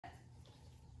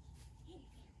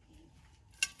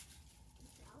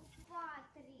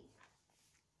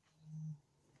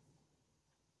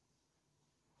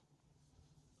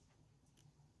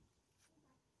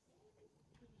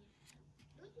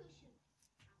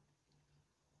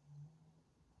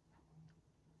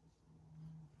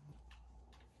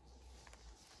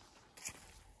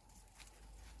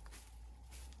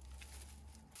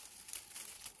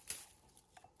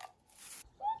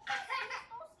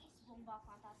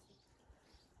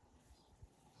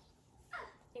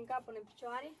Din cap până în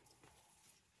picioare.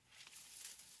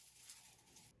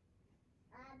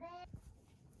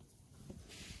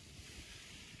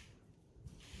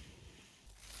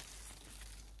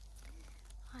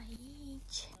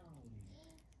 Aici.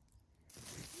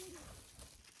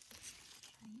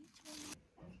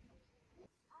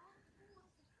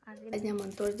 Azi ne-am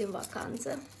întors din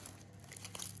vacanță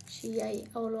și ei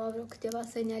au luat vreo câteva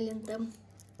să ne alintăm.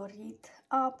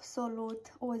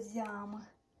 Absolut o zeamă.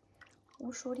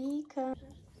 Ușurică.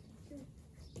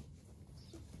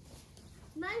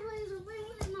 N-ai voie să pui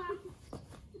mâna.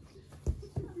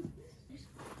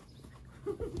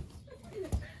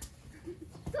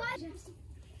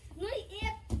 Nu-i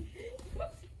e.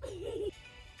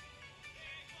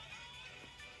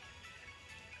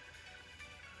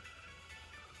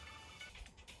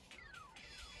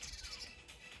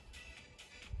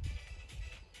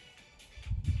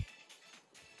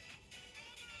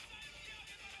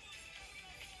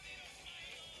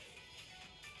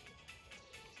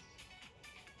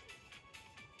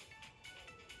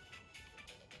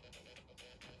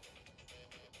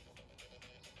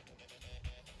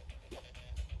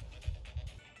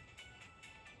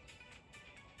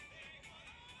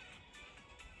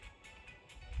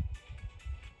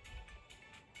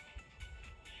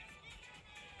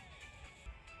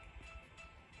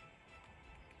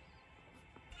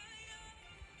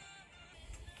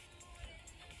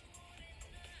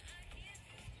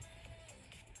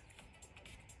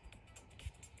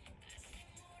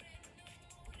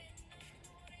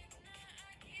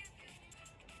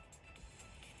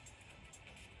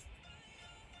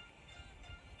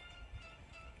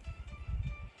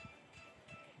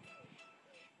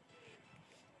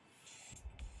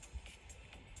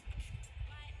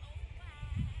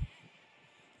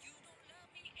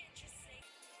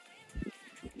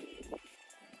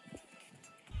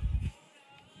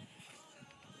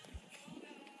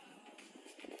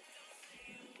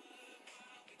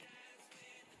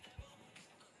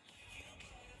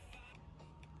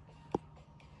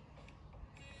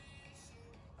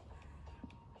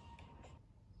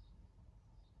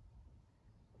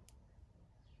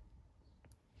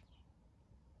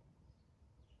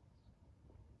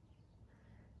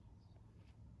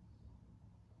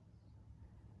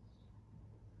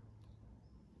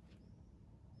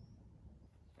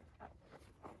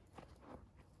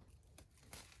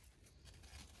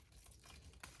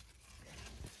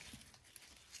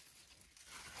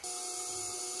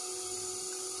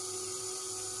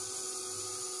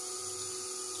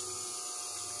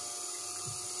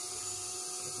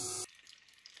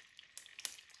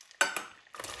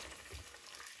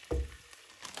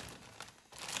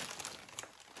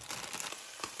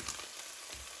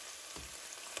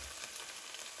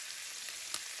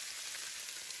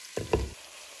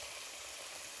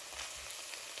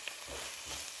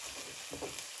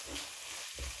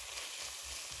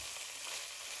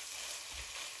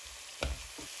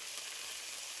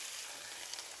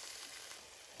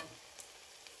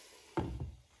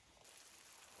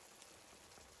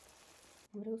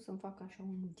 Vreau să-mi fac așa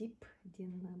un dip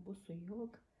din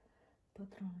busuioc,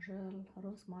 pătrunjel,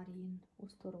 rosmarin,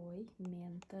 usturoi,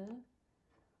 mentă,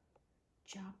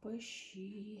 ceapă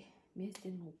și miez de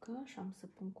nucă și am să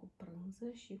pun cu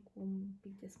prânză și cu un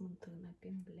pic de smântână pe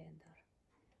blender.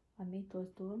 A mei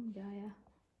toți dorm, de aia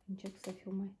încerc să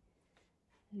fiu mai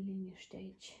liniște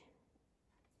aici.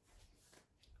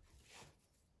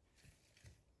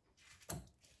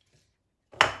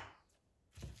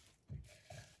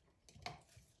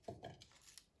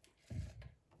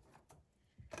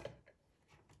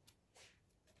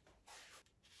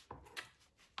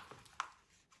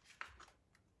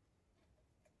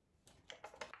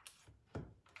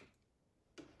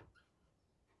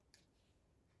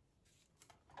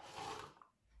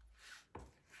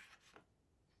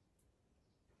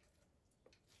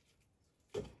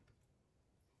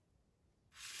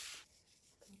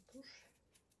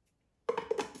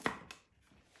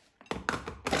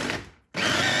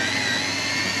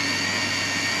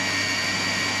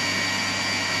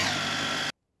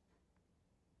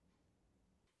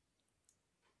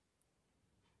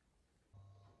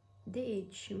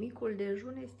 Deci, micul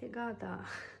dejun este gata.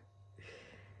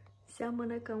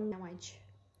 Seamănă ca un... aici.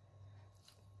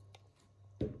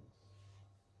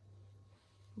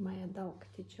 Mai adaug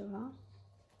câte ceva.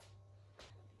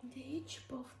 Deci,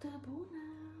 poftă bună!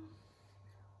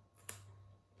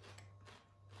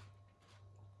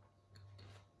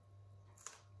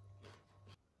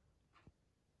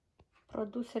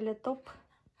 Produsele top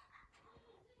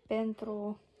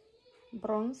pentru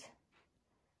bronz.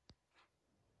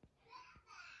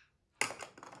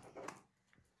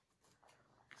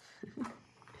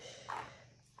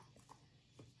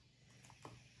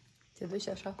 Te duci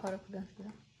așa afară cu dânsul,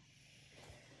 da?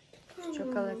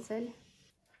 Ciocolățeli.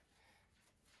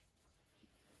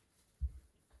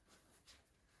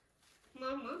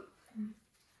 Mama,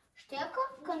 știi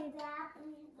că când...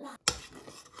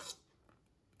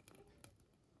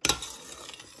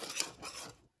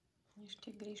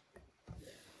 Niște grișcă.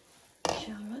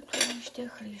 Și alături niște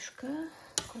hrișcă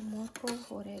cu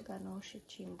morcov, oregano și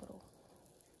cimbru.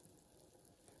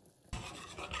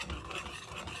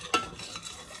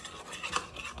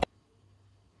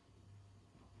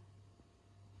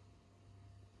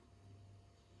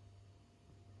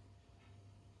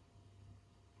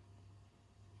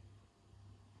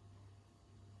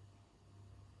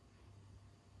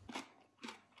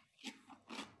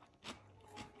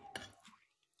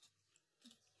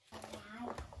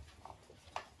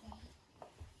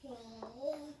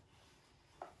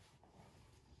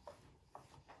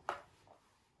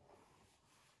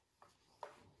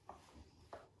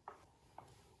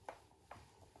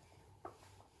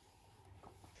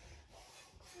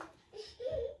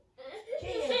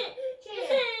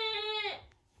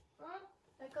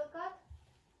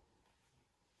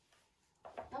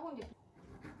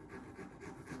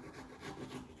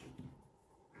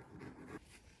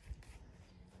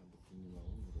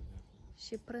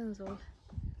 Și prânzul.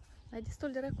 E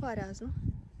destul de răcoare azi, nu?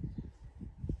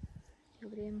 Eu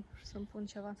vrem să-mi pun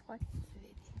ceva în spate.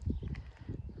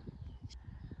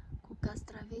 Cu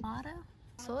castraveți mare,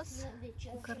 sos,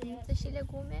 cu cărniță și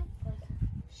legume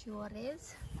și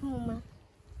orez.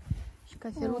 Și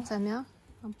cafeluța mea.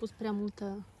 Am pus prea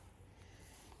multă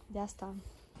de asta.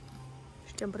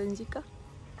 Știi brânzică?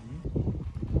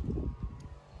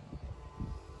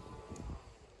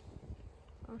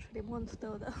 Am și remontul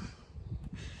tău, da?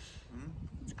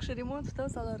 Zic și remontul tău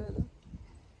sau la râdă?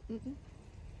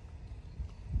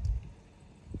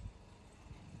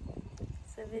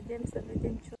 Să vedem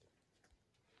ce...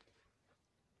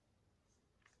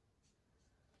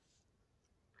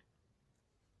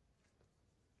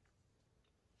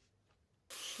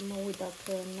 Și mă uit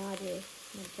dacă n-are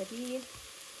mărgărie,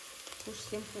 pur și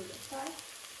simplu de tai.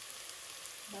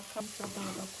 Dacă am să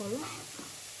bag acolo.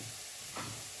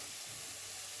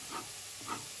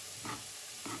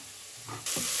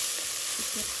 Și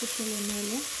percuțele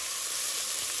mele,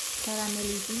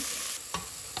 caramelizii.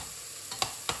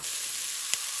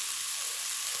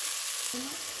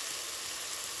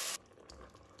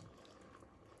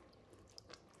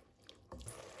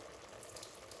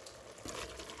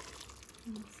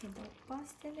 Să dau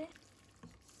pastele.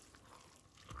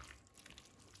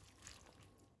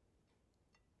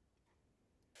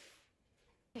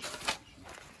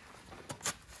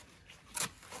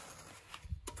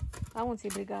 La unde e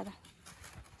brigada?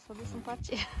 S-a dus în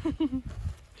pace.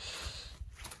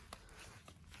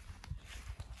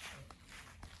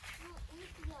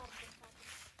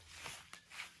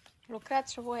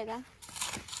 Lucrați și voi, da?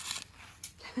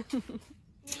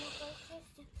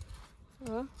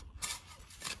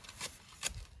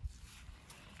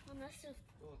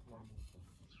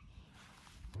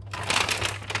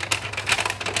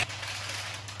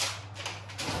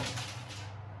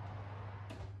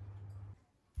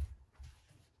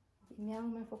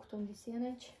 Mi-am făcut un desen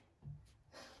aici.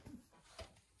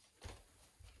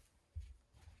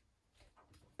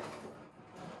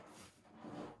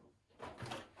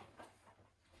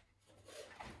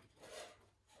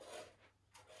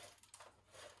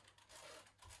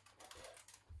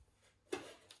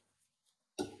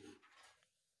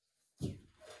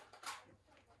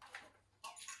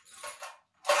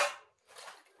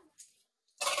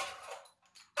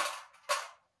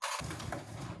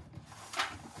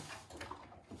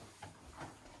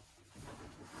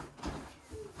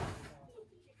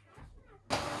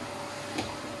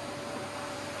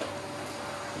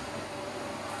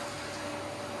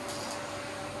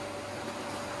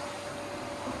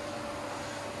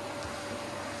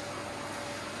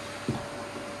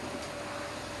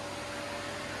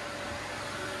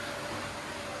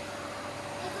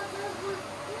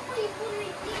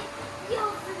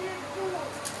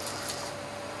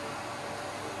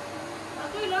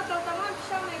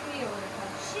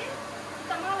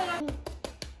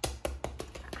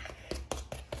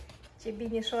 Ce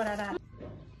binișor arată!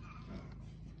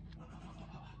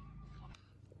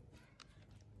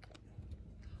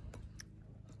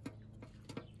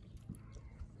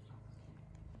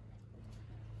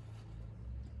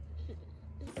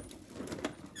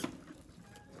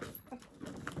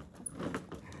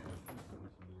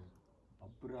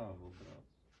 Bravo, bravo!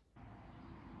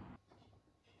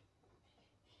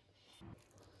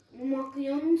 Numai că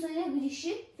eu nu înțeleg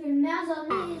greșit, filmează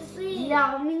la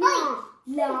mine.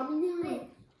 La mine.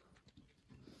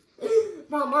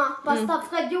 Mama,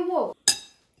 поставка de ou.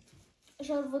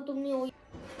 Șervetul meu.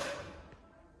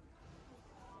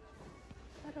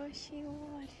 Хороший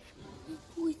ori.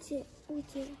 Uite,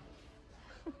 uite.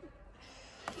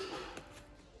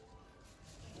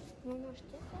 Nu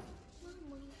știu.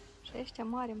 Și ăștia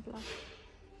mari îmi plac.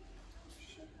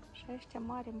 Și ăștia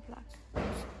mari îmi plac.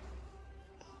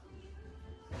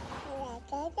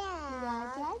 Da.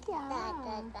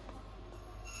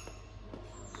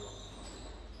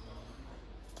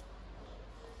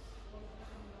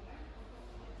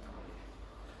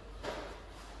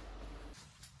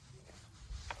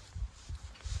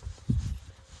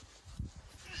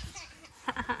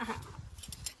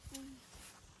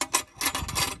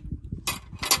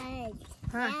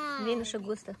 Ha, vină și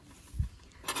gustă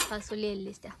fasulelele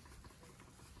astea.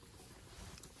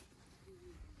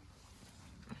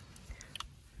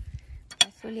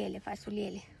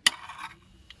 Fasulele.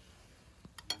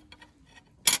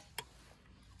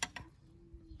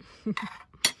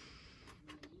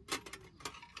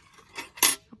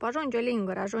 Ajunge o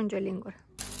lingură.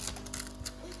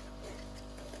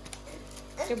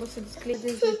 Trebuie să desclezim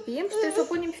și trebuie să o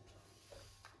punem.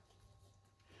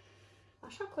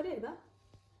 Așa, corect, da?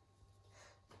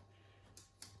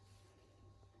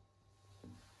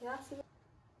 Ia să vedem.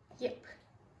 Yep.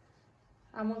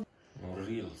 Am un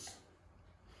Reels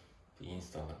pe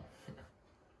Instagram.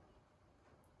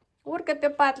 Urcă pe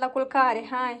pat la culcare,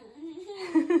 hai.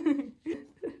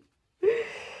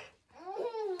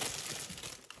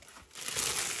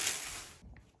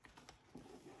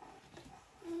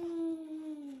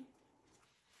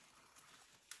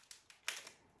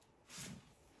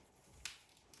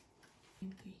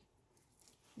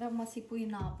 Acum să-i pui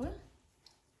în apă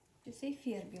și să-i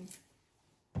fierbim.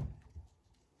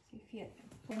 Să-i fierbim.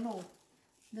 Cu nou.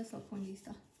 Dă să-l pun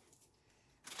lista.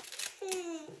 Hai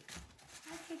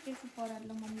ce trebuie să poară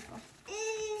la mămica.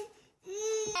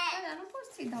 Dar nu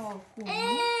poți să-i dau acum, nu? Nu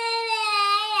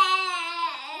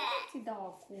poți să-i dau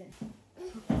acum.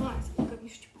 Hai să băgăm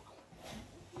niște pală.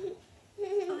 Ai.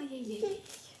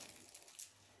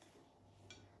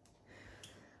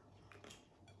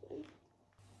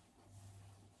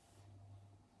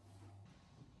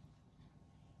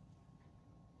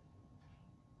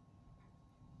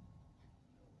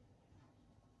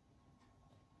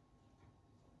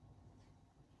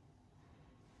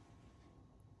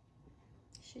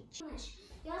 Și ce?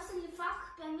 Eu să le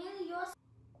fac pe mine, eu